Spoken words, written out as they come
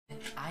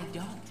I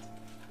don't.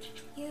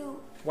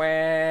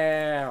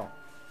 Wow.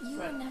 You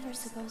were never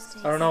supposed to.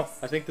 I don't know.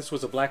 exist. I think this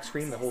was a black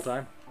screen the whole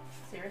time.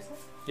 Seriously?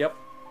 Yep.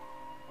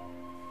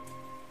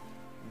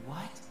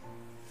 What?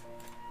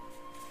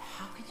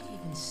 How could you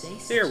even say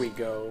such? There we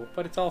go.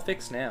 But it's all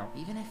fixed now.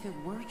 Even if it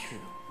were true.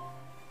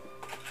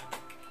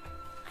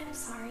 I'm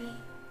sorry.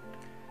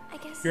 I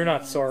guess You're some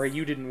not things sorry.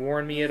 You didn't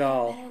warn me at are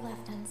all. better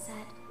left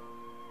unsaid.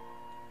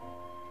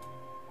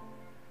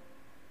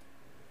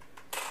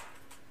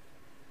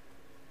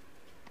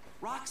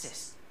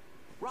 Roxas!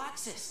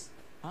 Roxas!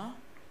 Huh?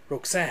 Did you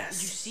Roxas.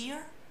 see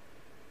her?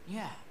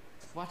 Yeah.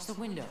 Watch the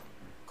window.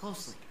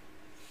 Closely.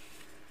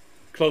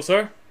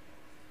 Closer.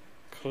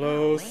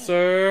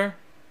 Closer.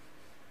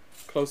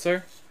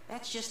 Closer.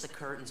 That's just the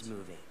curtains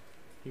moving.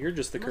 You're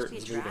just the There must be a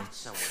curtains moving. draft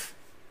somewhere.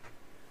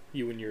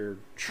 You and your I'm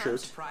shirt.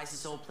 surprised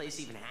this old place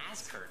even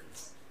has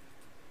curtains.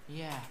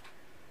 Yeah.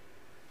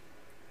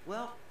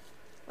 Well,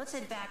 let's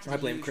head back to I the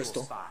blame usual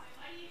Crystal. spot.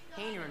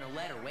 Hayner and a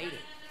letter waiting.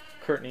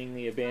 Curtaining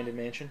the abandoned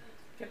mansion.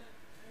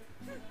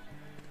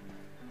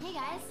 Hey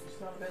guys,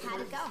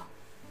 how'd it go?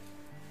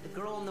 The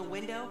girl in the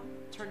window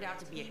turned out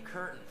to be a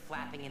curtain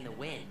flapping in the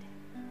wind.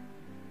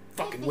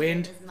 Fucking I figured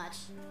wind. as much.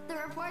 The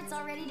report's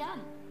already done.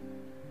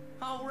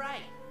 All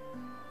right.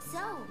 So,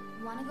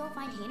 wanna go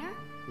find Hayner?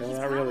 No, He's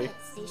not probably really. at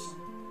the station.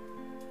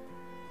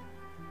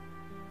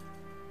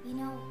 You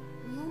know,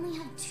 we only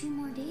have 2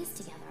 more days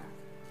together.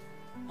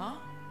 Huh?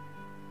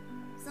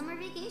 Summer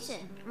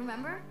vacation,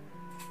 remember?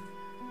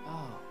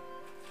 Oh.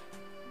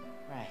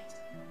 Right.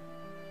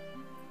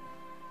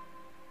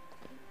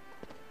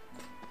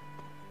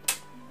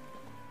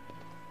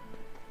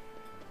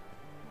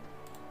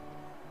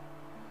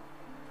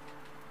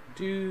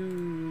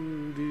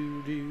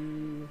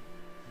 Do.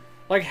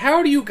 Like,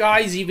 how do you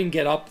guys even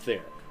get up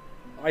there?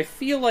 I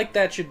feel like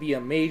that should be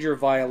a major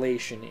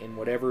violation in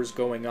whatever's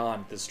going on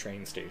at this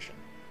train station.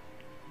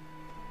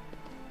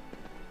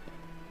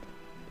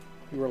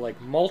 You were like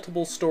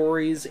multiple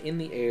stories in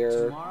the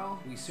air. Tomorrow,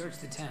 we search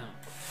the town.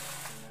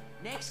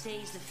 Next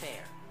day's the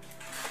fair.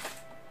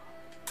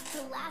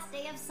 The last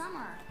day of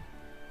summer.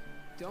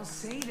 Don't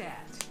say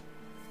that.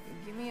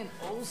 You'll give me an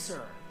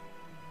ulcer.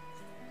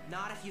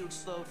 Not if you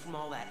explode from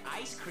all that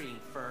ice cream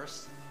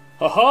first.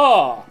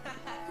 Haha!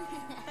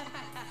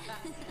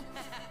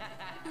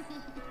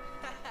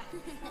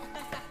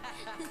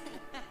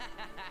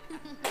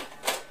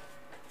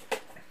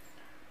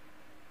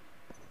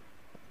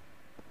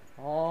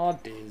 Aw,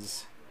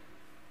 Diz.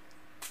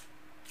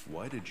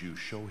 Why did you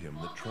show him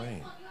the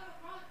train?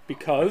 Because?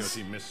 Because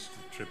he missed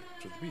the trip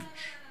to the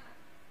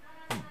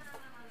beach.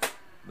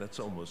 That's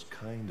almost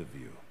kind of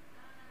you.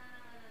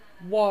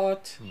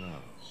 What? No.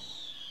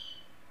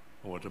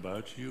 What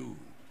about you?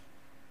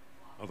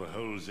 Are the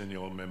holes in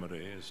your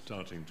memory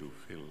starting to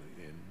fill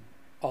in?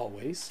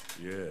 Always.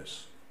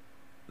 Yes.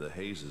 The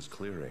haze is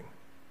clearing.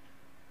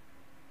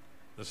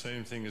 The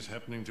same thing is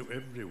happening to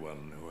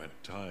everyone who had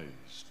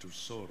ties to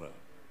Sora.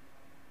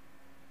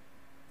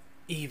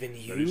 Even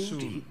you? Very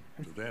soon,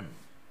 to them,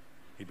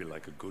 he'd be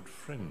like a good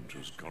friend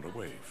who's gone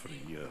away for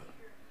a year.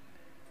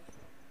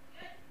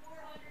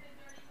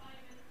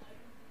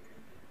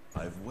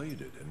 I've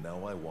waited, and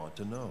now I want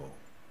to know.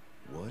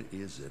 What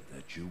is it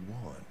that you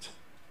want?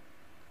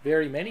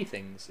 Very many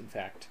things, in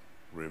fact.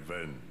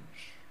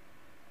 Revenge.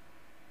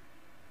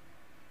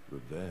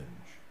 Revenge.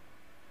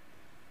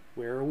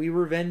 Where are we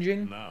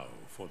revenging? Now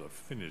for the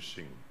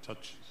finishing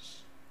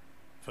touches.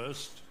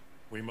 First,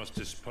 we must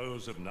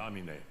dispose of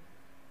Namine.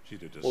 She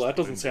did a Well, that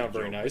doesn't splendid sound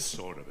very job with nice.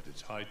 Sora, but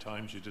it's high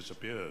time she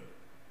disappeared.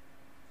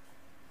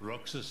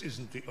 Roxas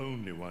isn't the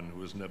only one who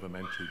was never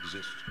meant to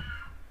exist.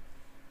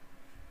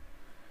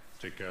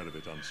 Take care of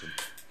it, Ansem.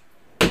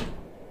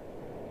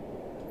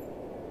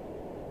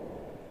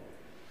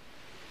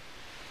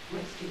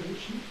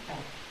 Restoration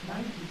at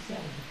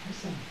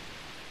 97%.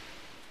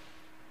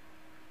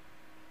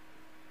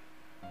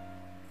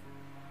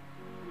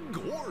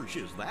 Gorge,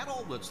 is that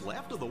all that's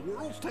left of the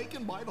worlds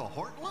taken by the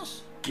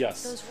Heartless?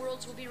 Yes. Those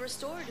worlds will be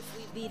restored if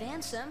we beat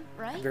Ansem,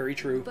 right? Very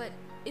true. But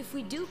if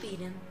we do beat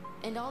him,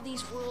 and all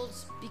these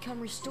worlds become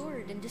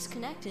restored and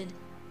disconnected,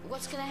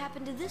 what's gonna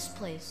happen to this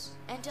place?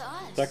 And to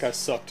us? That guy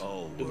sucked.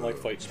 All Didn't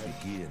like worlds fighting him.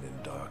 begin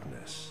in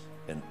darkness,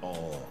 and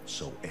all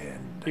so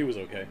end. He was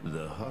okay.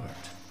 The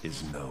heart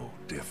is no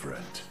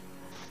different.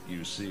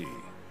 You see,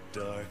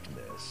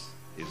 darkness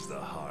is the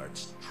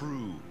heart's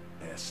true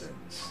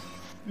essence.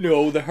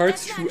 No, the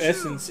heart's That's true not true.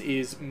 essence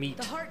is meat.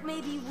 The heart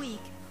may be weak,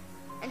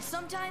 and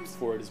sometimes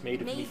For it is made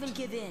of may meat. even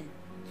give in.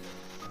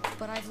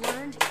 But I've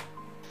learned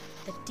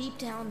that deep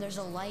down there's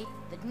a light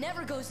that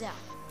never goes out.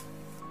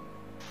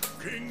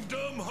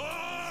 Kingdom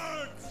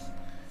Hearts!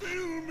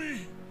 Fill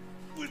me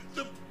with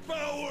the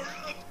power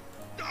of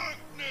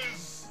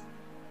darkness!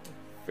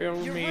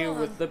 Fill You're me wrong.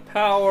 with the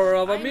power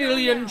of I a know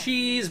million now.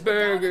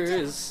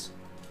 cheeseburgers.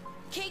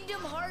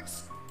 Kingdom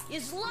Hearts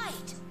is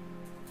light.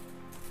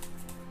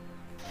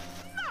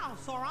 Now,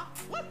 Sora,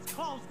 let's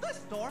close this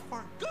door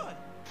for good.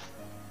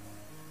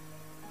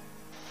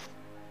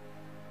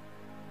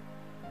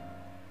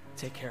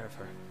 Take care of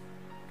her.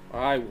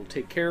 I will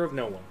take care of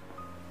no one.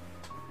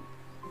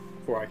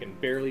 For I can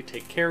barely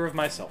take care of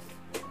myself.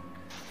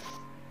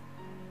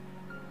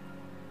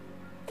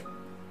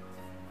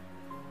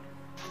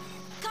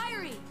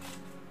 Kyrie!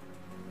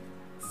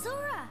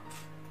 Sora!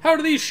 How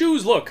do these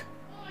shoes look?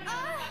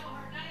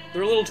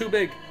 They're a little too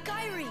big.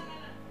 Kyrie!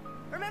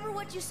 Remember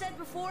what you said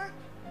before?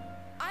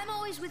 I'm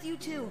always with you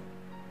too.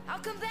 I'll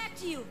come back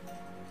to you.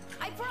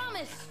 I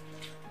promise.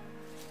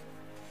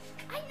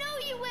 I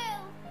know you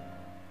will!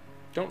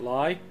 Don't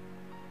lie.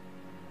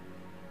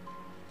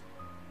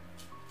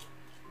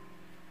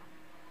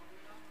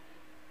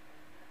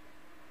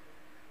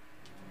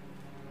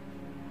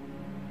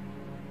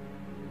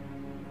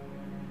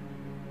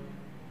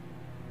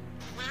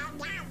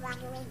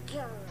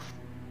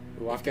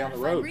 We walk down the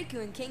road.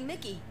 Riku and King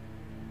Mickey.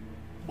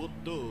 But,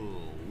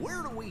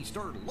 where do we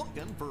start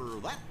looking for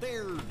that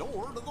there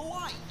door to the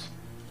light?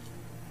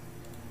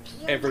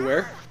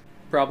 Everywhere.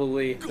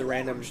 Probably the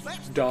random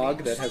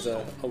dog that has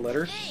a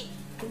letter. Hey!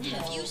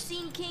 Have you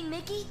seen King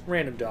Mickey?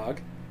 Random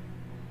dog.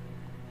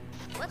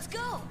 Let's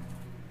go!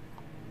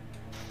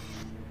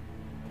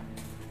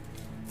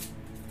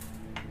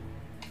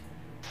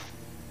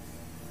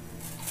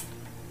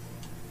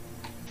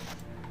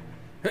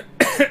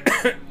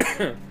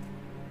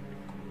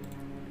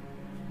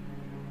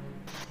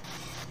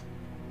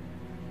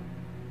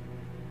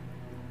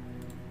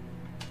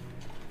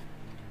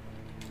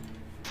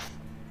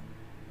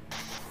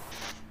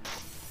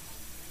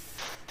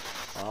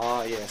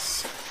 Ah,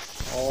 yes.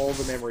 All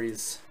the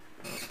memories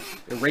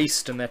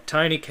erased in that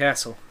tiny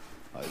castle.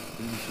 I've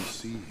been to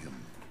see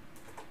him.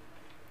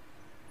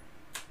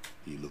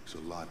 He looks a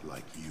lot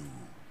like you.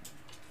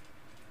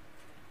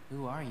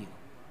 Who are you?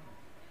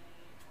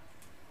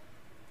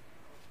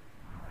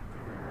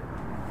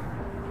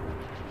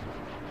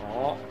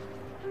 Oh.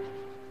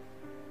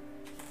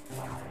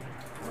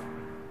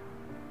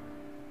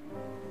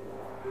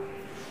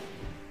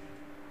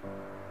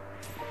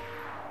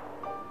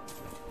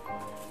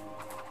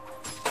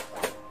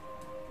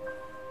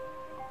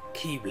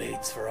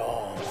 Keyblades for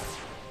all.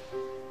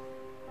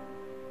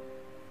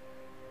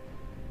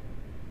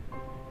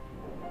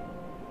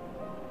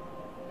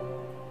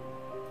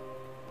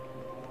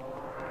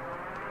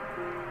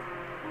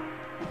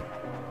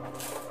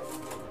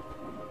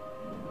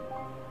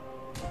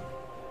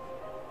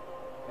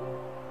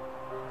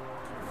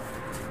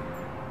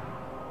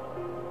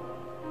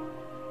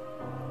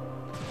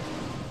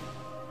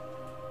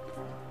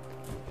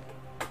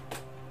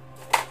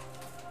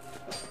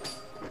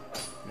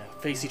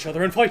 Face each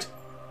other and fight!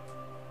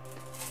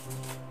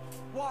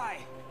 Why?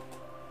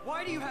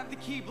 Why do you have the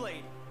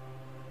Keyblade?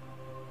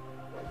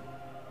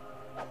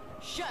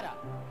 Shut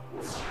up!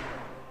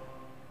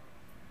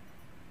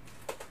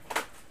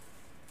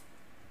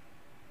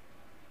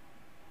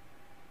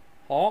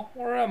 Huh?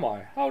 Where am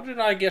I? How did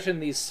I get in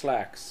these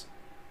slacks?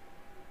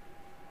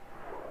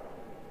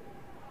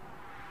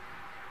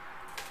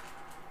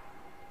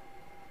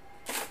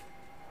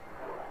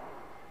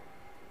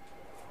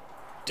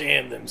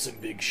 Damn them some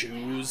big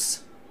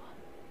shoes.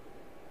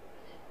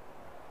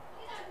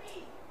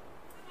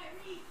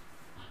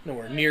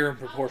 Nowhere near in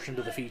proportion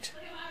to the feet.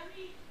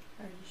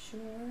 Are you sure?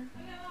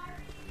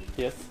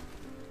 Yes.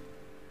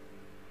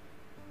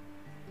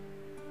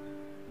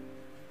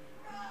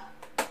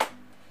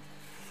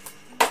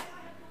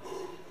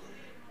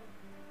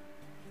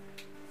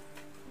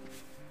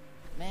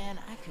 Man,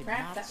 I could Crap,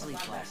 not that was sleep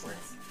not last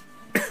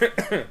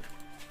backwards. night.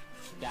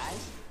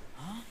 Guys?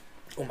 Huh?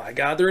 Oh my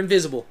god, they're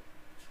invisible.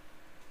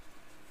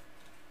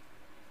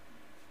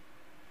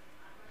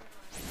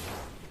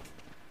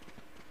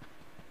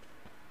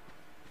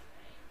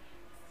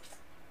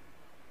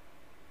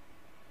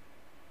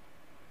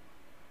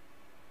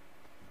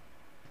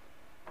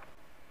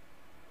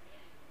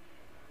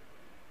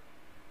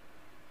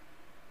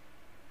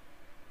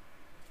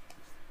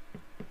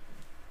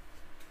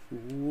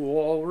 Ooh,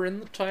 all we're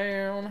in the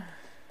town.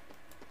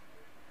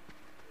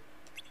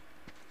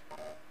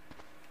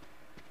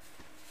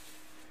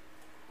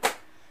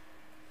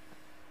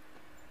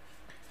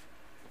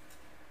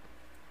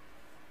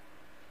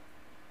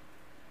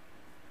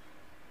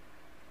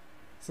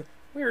 So,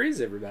 where is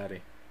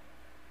everybody?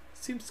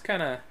 Seems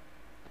kind of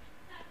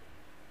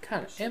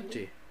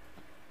empty.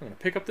 I'm gonna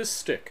pick up this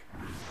stick.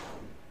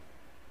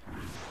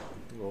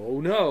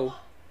 Oh no!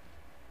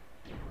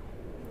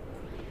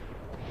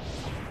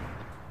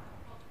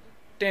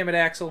 Damn it,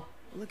 Axel.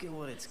 Look at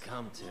what it's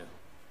come to.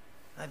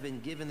 I've been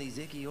given these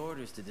icky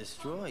orders to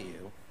destroy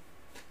you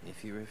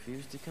if you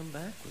refuse to come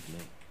back with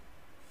me.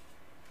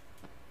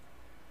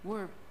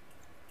 We're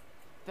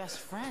best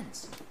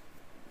friends,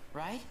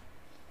 right?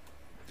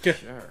 Yeah.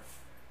 Sure,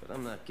 but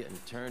I'm not getting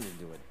turned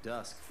into a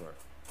dusk for...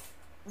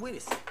 Wait a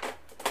sec.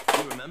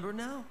 You remember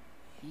now?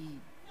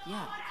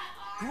 Yeah.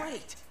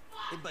 Great!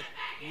 But,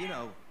 you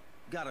know,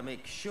 gotta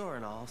make sure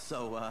and all,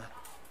 so,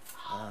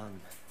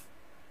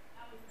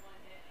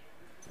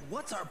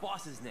 what's our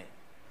boss's name?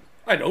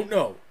 I don't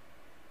know.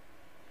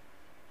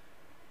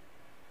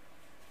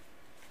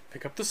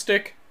 Pick up the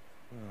stick.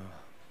 Oh,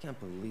 can't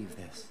believe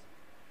this.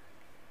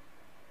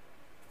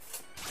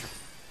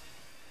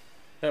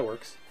 That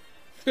works.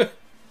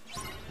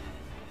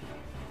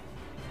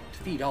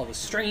 defeat all the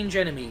strange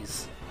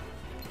enemies.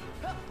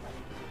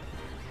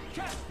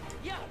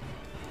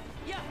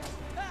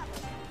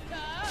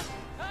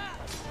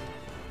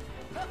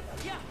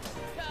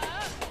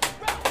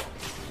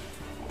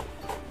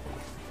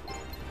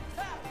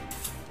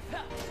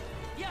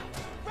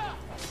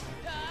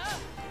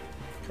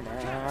 Come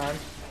on.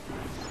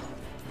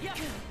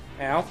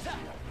 Ow.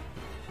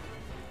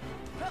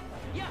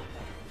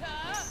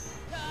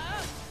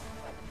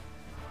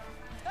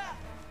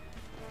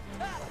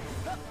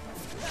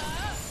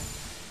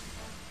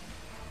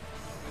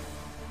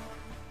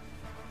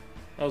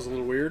 That was a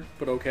little weird,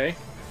 but okay.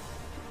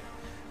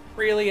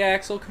 Really,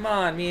 Axel? Come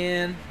on,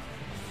 man.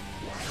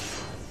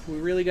 We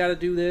really gotta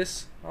do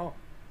this? Oh,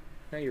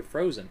 now you're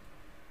frozen.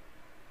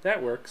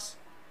 That works.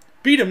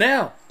 Beat him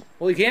now!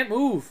 Well, he can't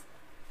move.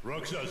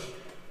 Roxas,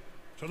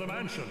 to the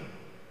mansion.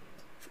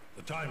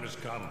 The time has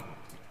come.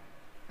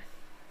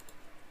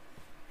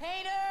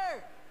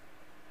 Hayner!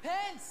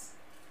 Pence!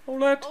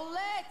 Olette!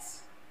 Olette!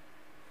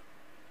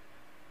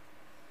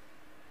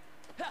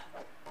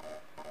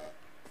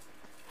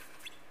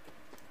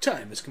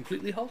 Time is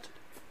completely halted.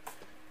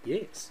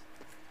 Yes.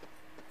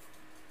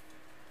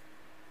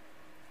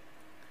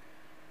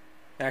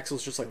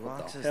 Axel's just like, what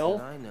the Roxas hell?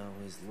 that I know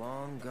is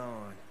long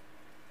gone.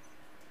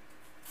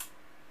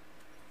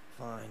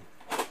 Fine.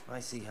 I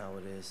see how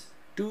it is.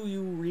 Do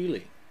you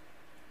really?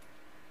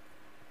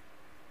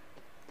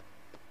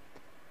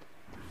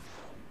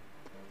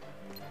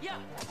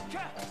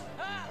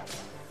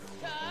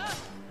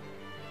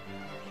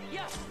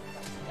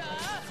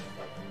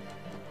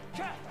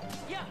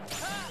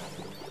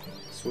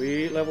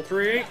 Sweet, level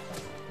 3.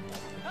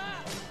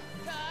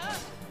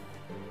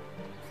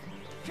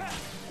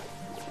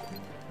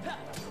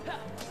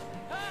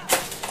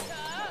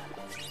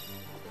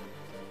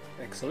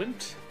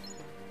 Excellent.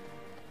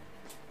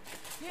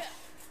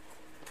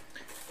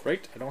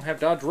 Great, I don't have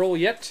dodge roll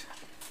yet.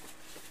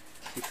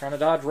 You trying to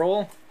dodge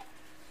roll?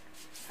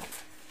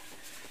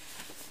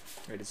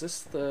 Wait, is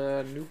this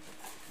the new...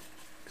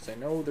 Because I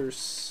know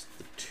there's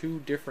the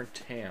 2 different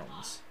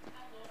towns.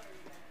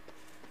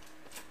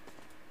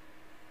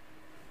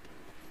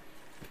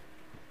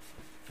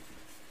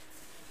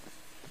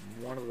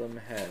 One of them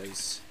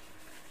has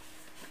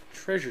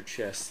treasure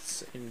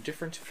chests in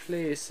different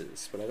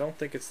places, but I don't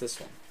think it's this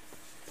one.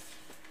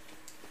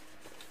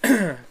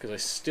 Because I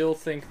still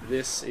think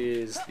this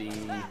is the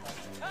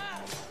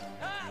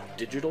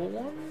digital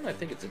one? I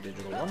think it's a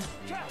digital one.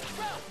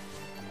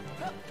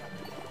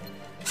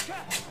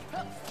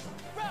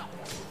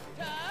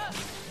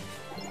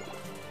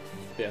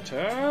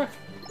 Better.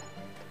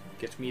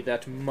 Get me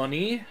that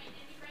money.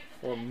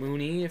 Or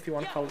Mooney, if you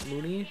want to call it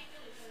Mooney.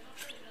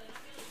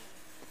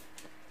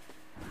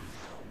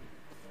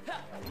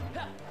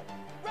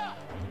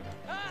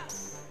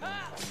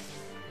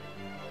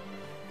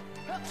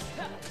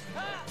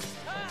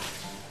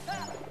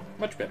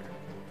 Much better.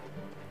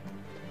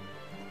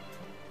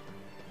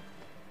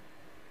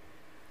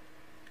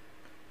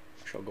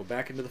 Shall go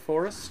back into the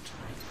forest.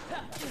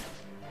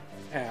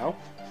 Ow.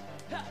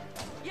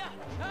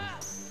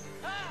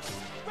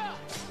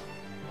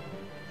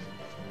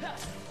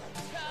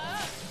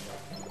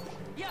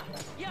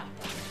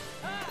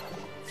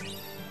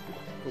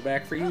 Go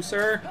back for you,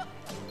 sir.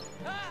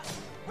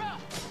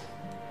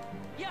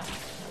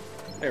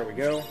 There we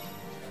go.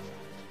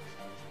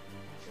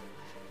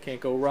 Can't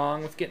go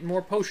wrong with getting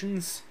more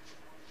potions.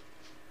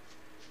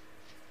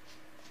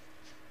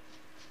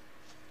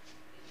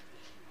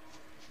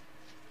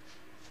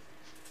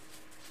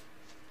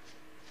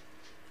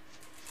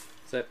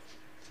 Is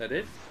that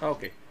it? Oh,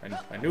 okay,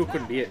 I knew it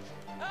couldn't be it.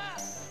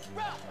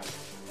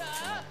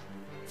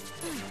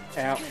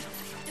 Ow.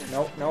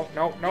 No, no,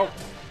 no, no.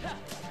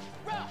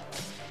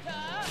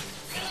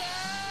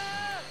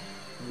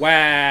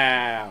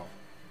 Wow.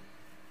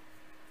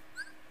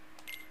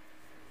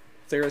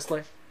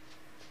 Seriously?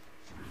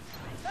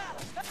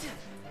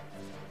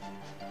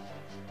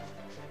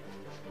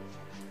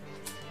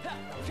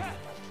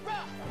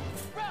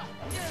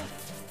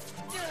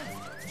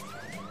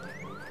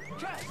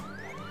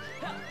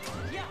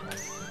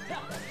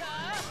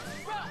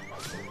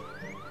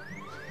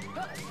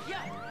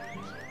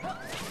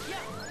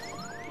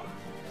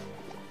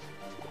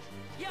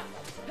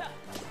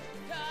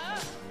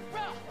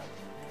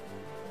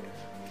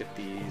 Get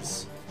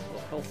these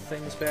little health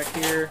things back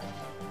here.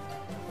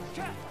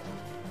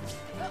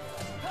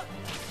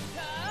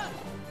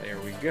 There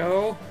we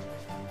go.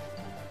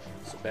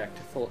 So back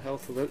to full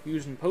health without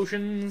using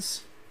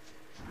potions.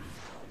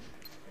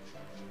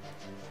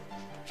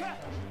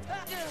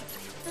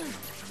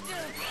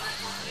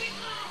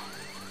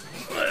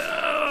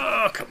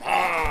 Come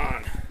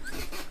on!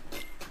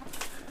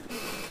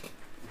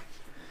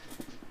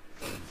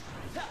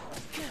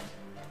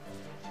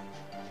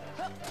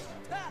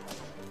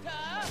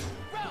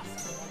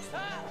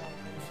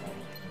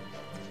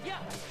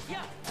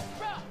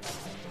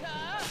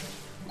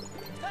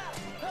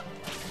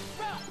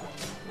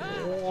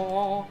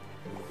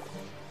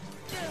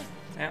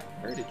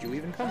 Where did you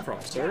even come from,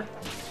 sir?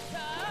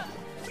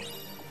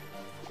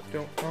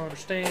 Don't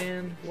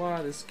understand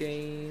why this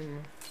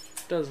game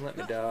doesn't let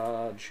me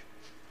dodge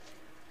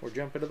or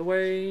jump out of the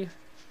way.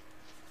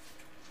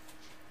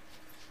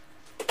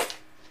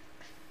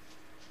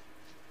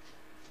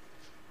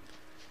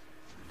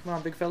 Come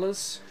on, big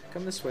fellas.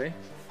 Come this way.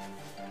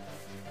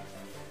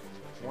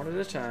 One at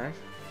a time.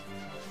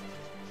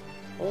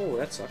 Oh,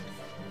 that sucked.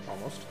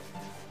 Almost.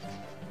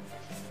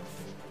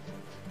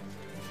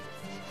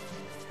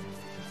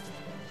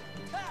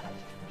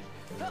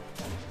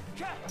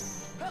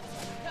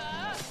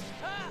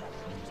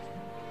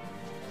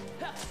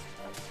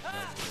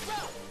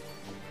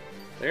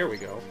 There we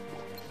go.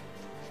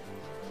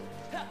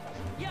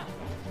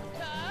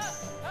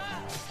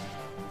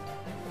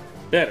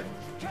 Better.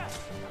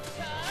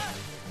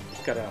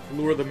 Just gotta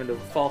lure them into a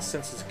false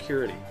sense of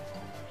security.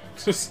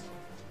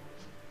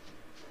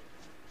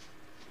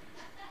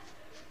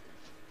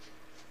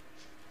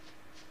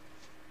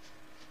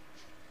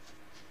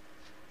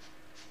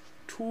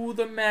 To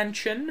the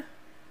mansion.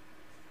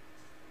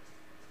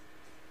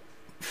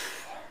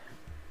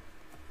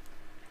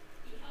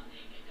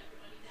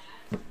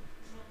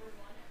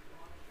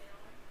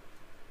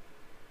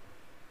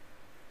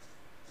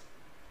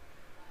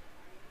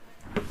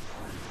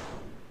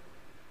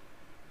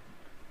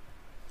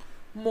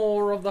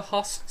 More of the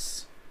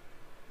husks.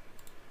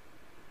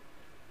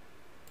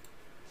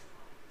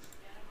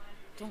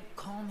 Don't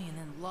call me and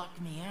then lock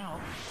me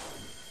out.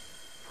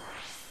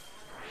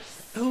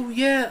 Oh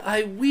yeah,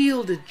 I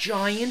wield a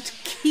giant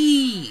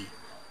key.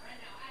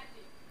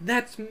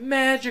 That's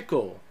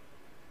magical.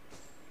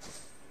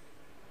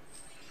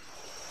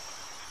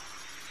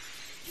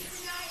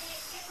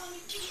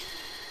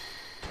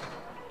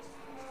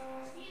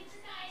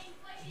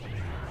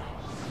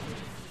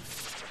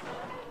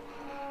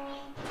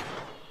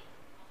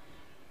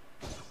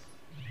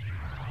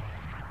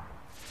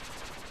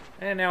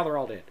 And now they're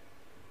all dead.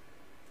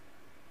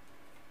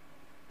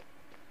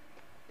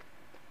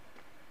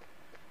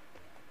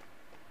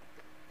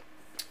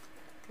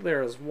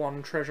 There's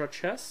one treasure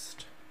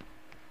chest.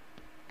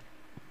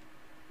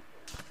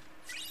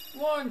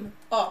 One.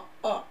 Oh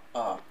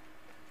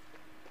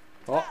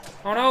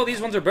no,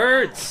 these ones are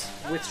birds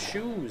with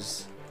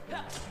shoes.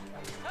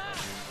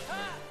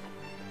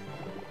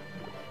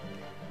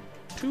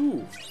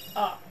 Two.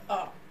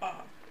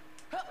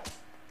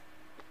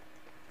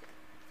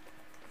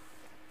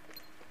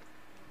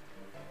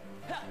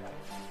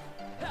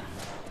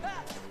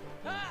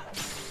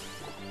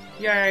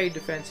 Yay,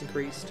 defense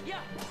increased.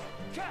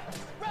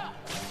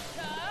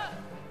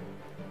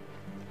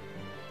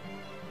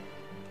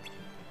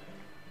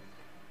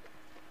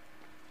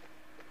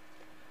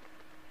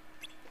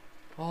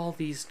 All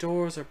these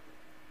doors are...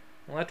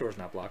 Well, that door's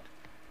not blocked.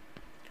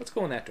 Let's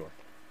go in that door.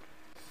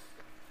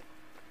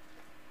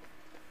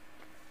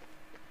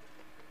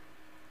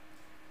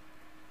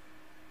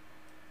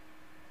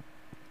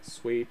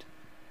 Sweet.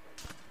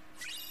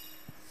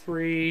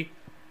 3.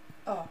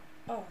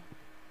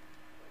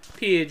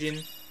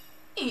 Pigeon.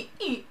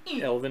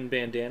 Elven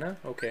bandana.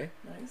 Okay.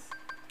 Nice.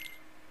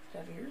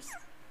 Have ears?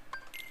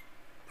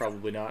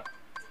 Probably not.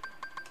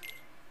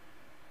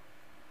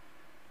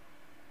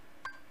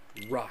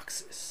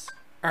 Roxas.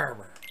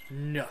 Armor.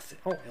 Nothing.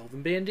 Oh,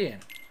 Elven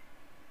bandana.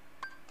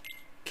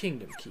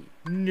 Kingdom key.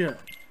 None.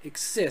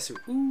 Accessory.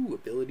 Ooh,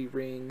 ability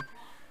ring.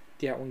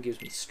 That one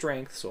gives me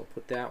strength, so I'll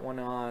put that one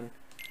on.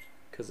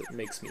 Because it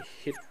makes me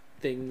hit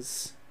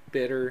things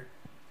better.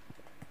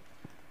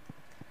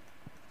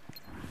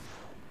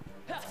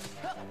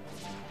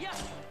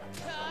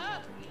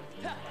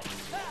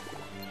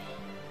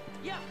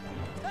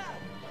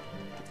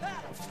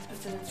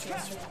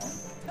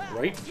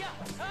 Right?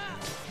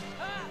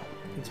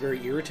 It's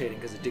very irritating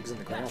because it digs in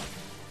the ground.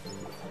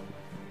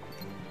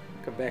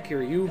 Come back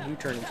here, you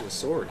turn into a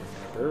sword and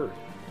a bird.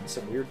 And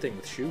some weird thing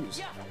with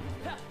shoes.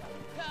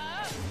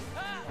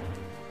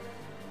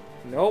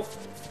 Nope.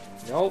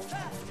 Nope.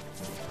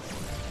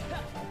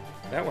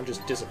 That one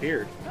just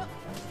disappeared.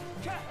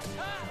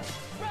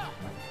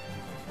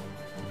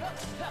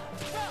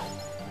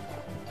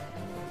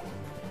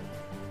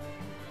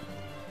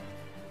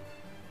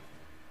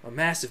 A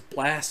massive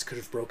blast could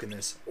have broken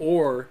this,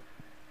 or,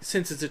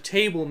 since it's a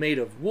table made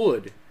of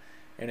wood,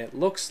 and it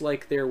looks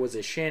like there was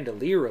a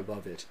chandelier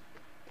above it,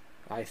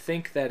 I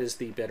think that is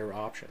the better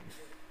option.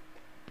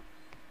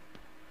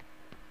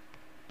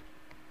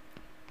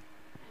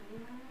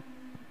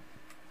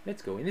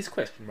 Let's go in this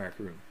question mark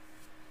room.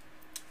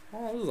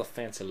 Oh, this is a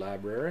fancy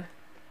library.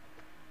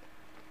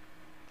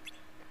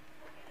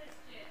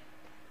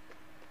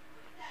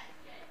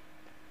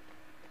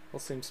 All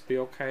seems to be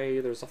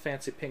okay. There's a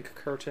fancy pink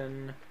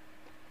curtain.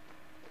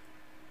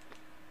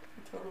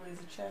 It totally is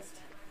a chest.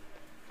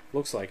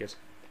 Looks like it.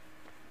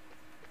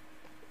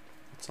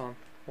 What's on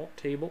what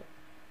table?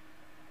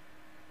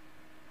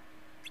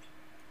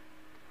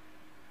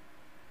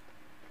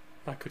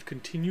 I could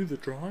continue the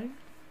drawing?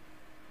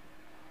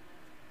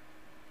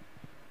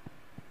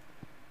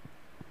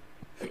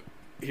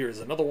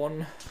 Here's another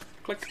one.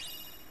 Click.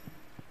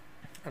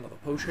 Another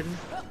potion.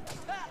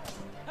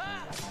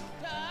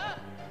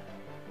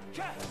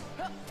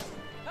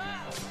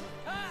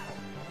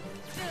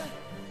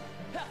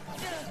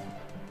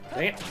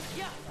 Dang it.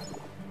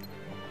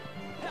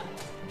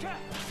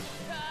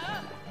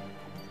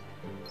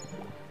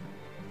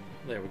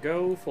 There we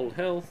go. Full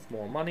health,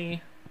 more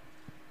money.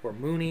 Or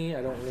Mooney,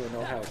 I don't really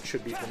know how it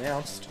should be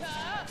pronounced.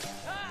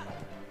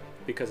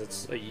 Because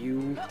it's a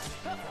U.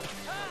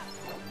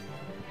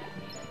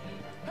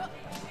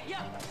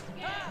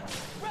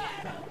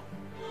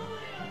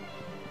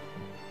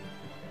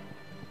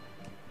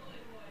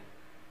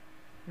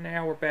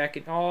 Now we're back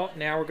in... Oh,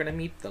 now we're gonna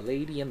meet the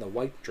lady in the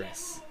white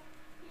dress.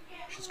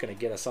 She's gonna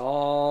get us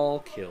all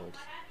killed.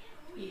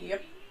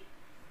 Yep.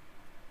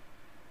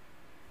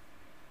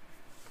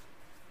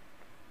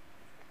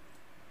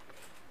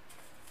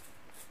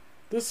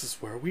 This is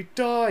where we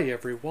die,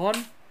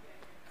 everyone.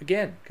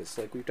 Again, because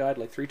like we've died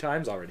like 3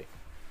 times already.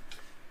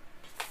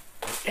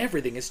 And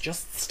everything is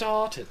just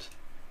started.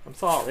 I'm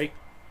sorry.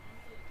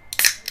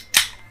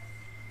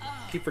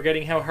 Keep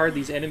forgetting how hard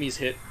these enemies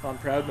hit on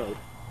Proud Mode.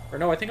 Or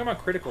no, I think I'm on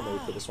critical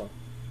mode for this one.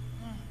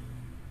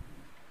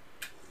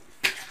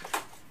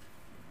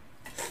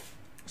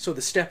 So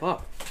the step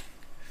up.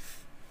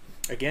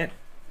 Again.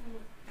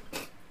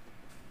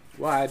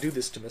 Why I do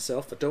this to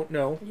myself, I don't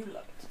know. You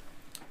love it.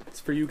 It's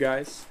for you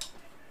guys.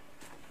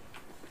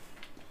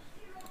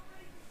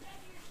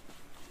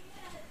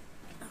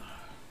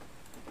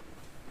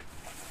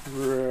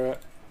 Your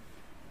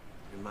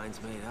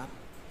mind's made up?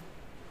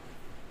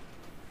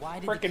 Why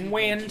did Frickin'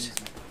 wind.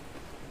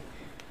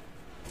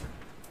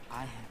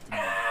 I have to know.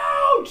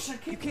 Ouch! I You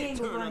kicked can't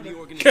the turn on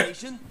angle the grinder.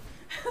 organization.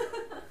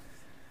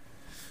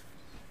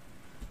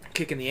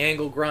 Kicking the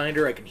angle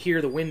grinder, I can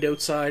hear the wind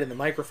outside and the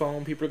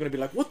microphone. People are gonna be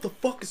like, what the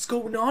fuck is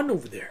going on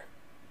over there?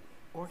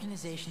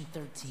 Organization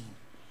 13.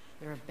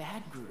 They're a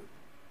bad group.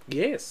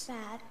 Yes.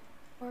 Bad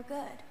or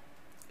good?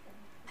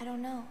 I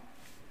don't know.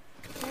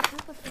 They're a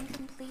group of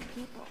incomplete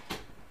people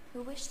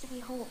who wish to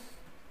be whole.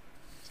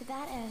 To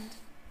that end,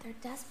 they're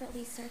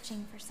desperately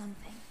searching for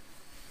something.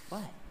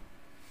 What?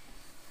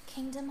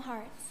 Kingdom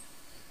Hearts.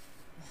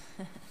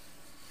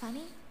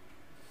 Funny?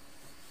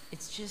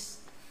 It's just...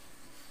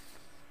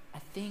 I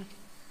think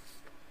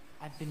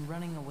I've been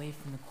running away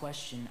from the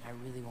question I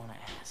really want to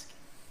ask.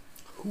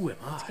 Who am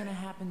What's I? gonna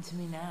happen to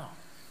me now?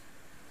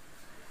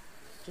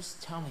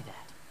 Just tell me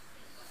that.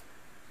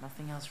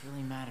 Nothing else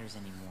really matters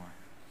anymore.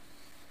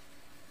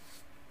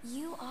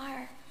 You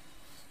are.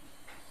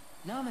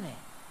 Nominate.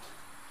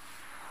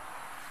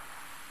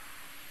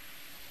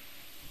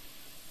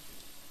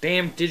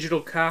 Damn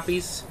digital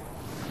copies.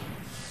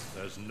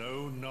 There's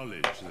no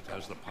knowledge that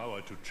has the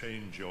power to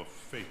change your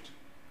fate.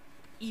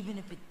 Even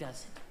if it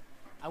doesn't,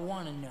 I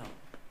want to know.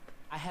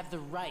 I have the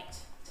right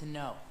to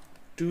know.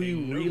 Do you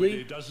Nobody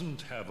really?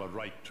 doesn't have a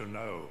right to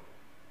know.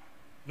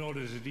 Nor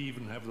does it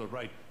even have the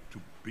right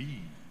to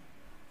be.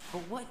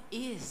 But what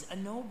is a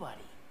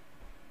nobody?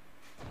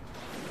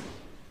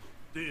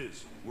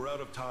 Diz, we're out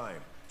of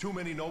time. Too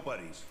many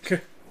nobodies.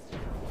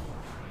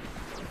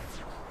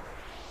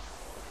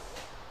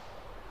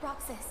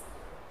 Roxas,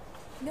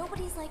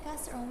 nobodies like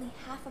us are only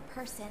half a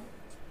person.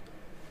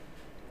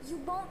 You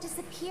won't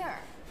disappear.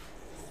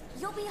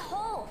 You'll be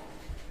whole.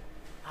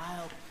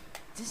 I'll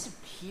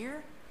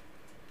disappear?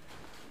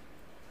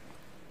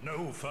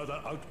 No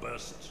further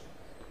outbursts.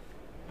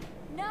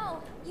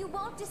 No, you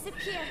won't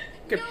disappear.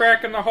 Get No.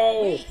 back in the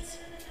hole. Wait.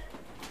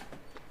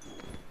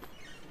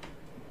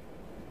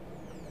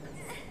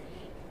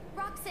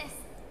 Roxas,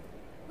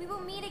 we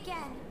will meet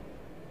again.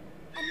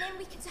 And then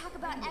we can talk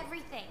about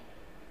everything.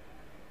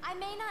 I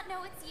may not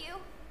know it's you,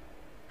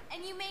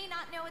 and you may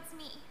not know it's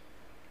me.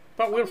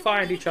 But we'll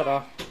find each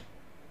other.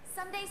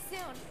 Someday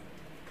soon.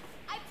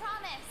 I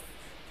promise.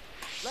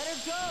 Let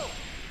her go!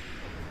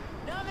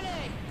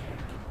 Nominate!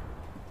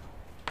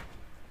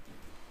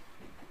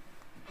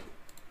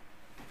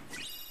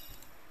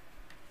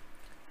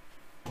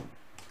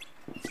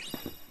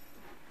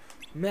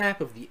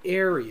 Map of the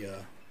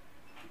area.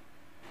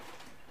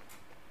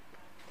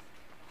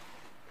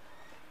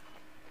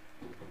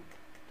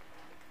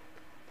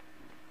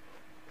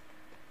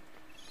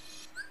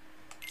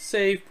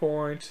 Save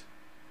point.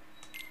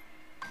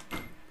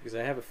 Because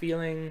I have a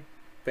feeling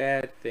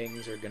bad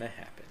things are gonna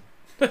happen.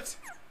 So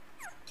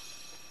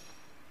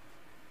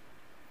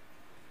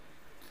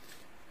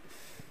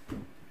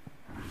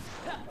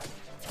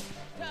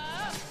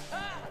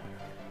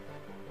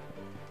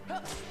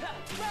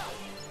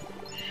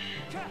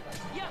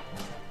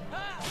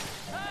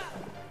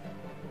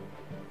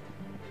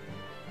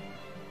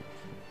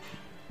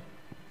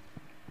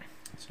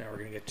now we're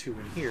gonna get 2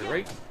 in here,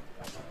 right?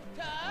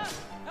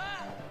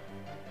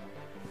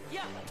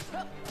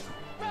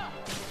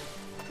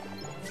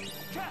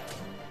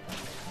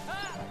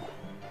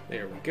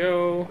 There we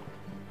go.